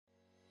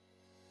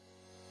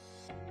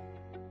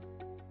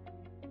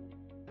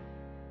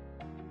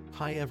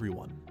Hi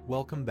everyone,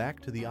 welcome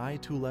back to the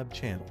iToolab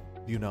channel.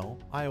 You know,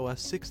 iOS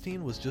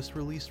 16 was just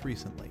released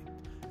recently,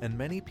 and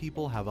many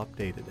people have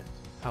updated it.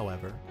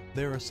 However,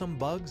 there are some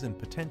bugs and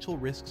potential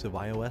risks of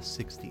iOS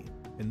 16.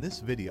 In this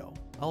video,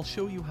 I'll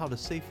show you how to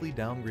safely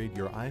downgrade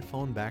your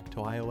iPhone back to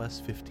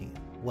iOS 15.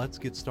 Let's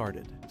get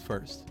started.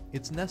 First,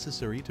 it's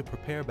necessary to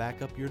prepare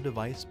backup your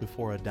device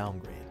before a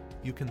downgrade.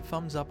 You can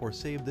thumbs up or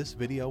save this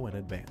video in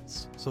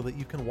advance, so that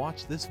you can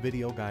watch this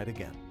video guide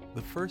again.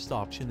 The first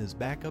option is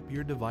backup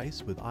your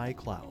device with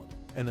iCloud,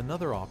 and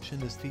another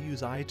option is to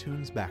use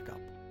iTunes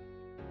Backup.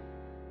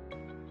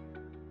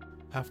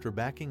 After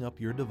backing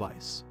up your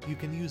device, you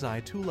can use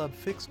iToolab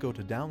FixGo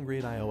to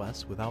downgrade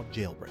iOS without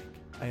jailbreak.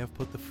 I have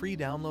put the free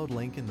download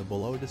link in the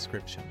below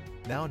description.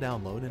 Now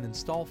download and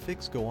install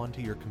FixGo onto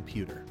your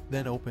computer,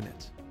 then open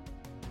it.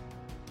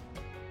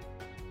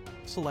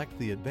 Select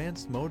the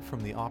advanced mode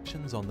from the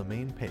options on the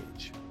main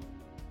page.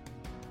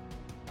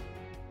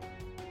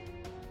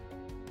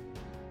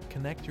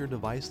 Connect your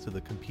device to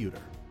the computer.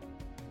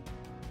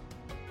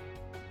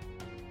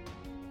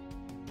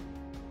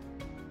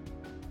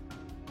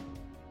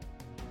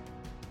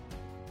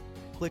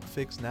 Click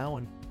Fix Now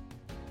and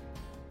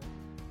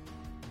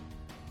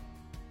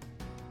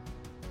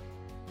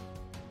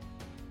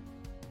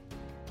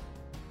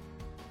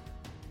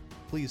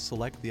please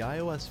select the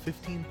iOS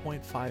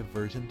 15.5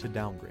 version to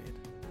downgrade.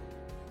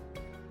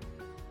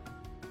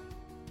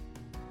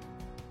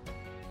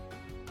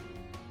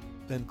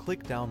 Then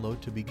click Download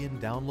to begin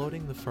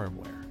downloading the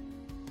firmware.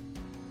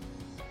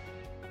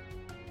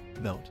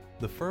 Note,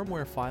 the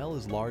firmware file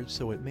is large,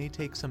 so it may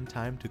take some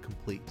time to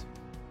complete.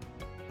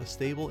 A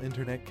stable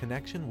internet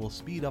connection will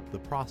speed up the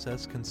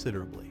process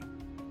considerably.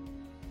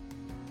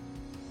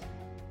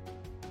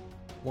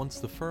 Once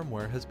the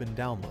firmware has been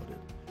downloaded,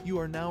 you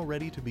are now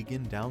ready to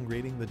begin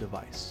downgrading the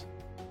device.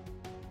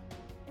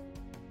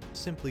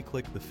 Simply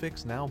click the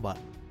Fix Now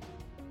button,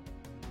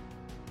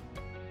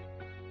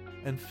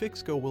 and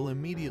FixGo will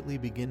immediately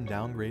begin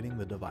downgrading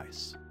the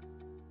device.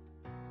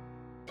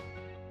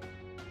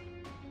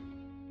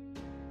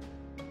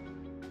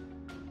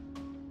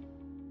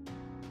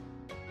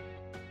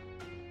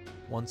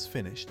 Once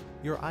finished,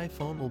 your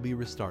iPhone will be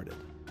restarted.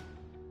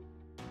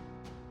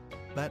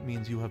 That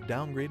means you have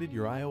downgraded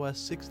your iOS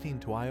 16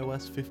 to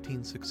iOS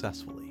 15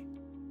 successfully.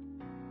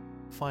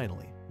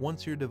 Finally,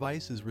 once your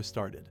device is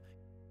restarted,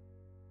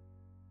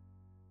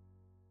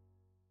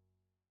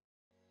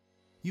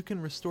 you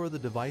can restore the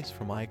device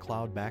from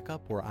iCloud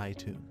Backup or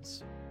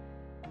iTunes.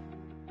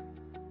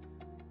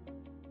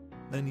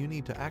 Then you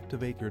need to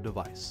activate your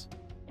device.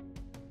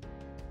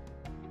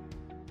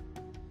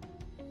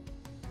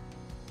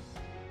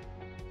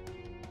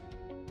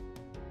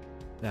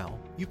 Now,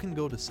 you can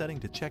go to Setting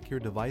to check your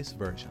device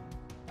version.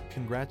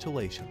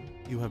 Congratulations,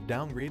 you have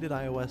downgraded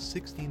iOS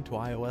 16 to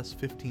iOS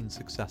 15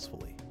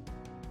 successfully.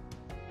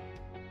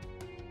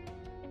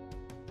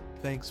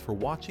 Thanks for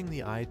watching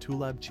the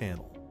iToolab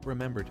channel.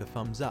 Remember to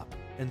thumbs up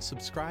and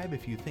subscribe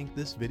if you think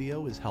this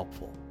video is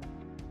helpful.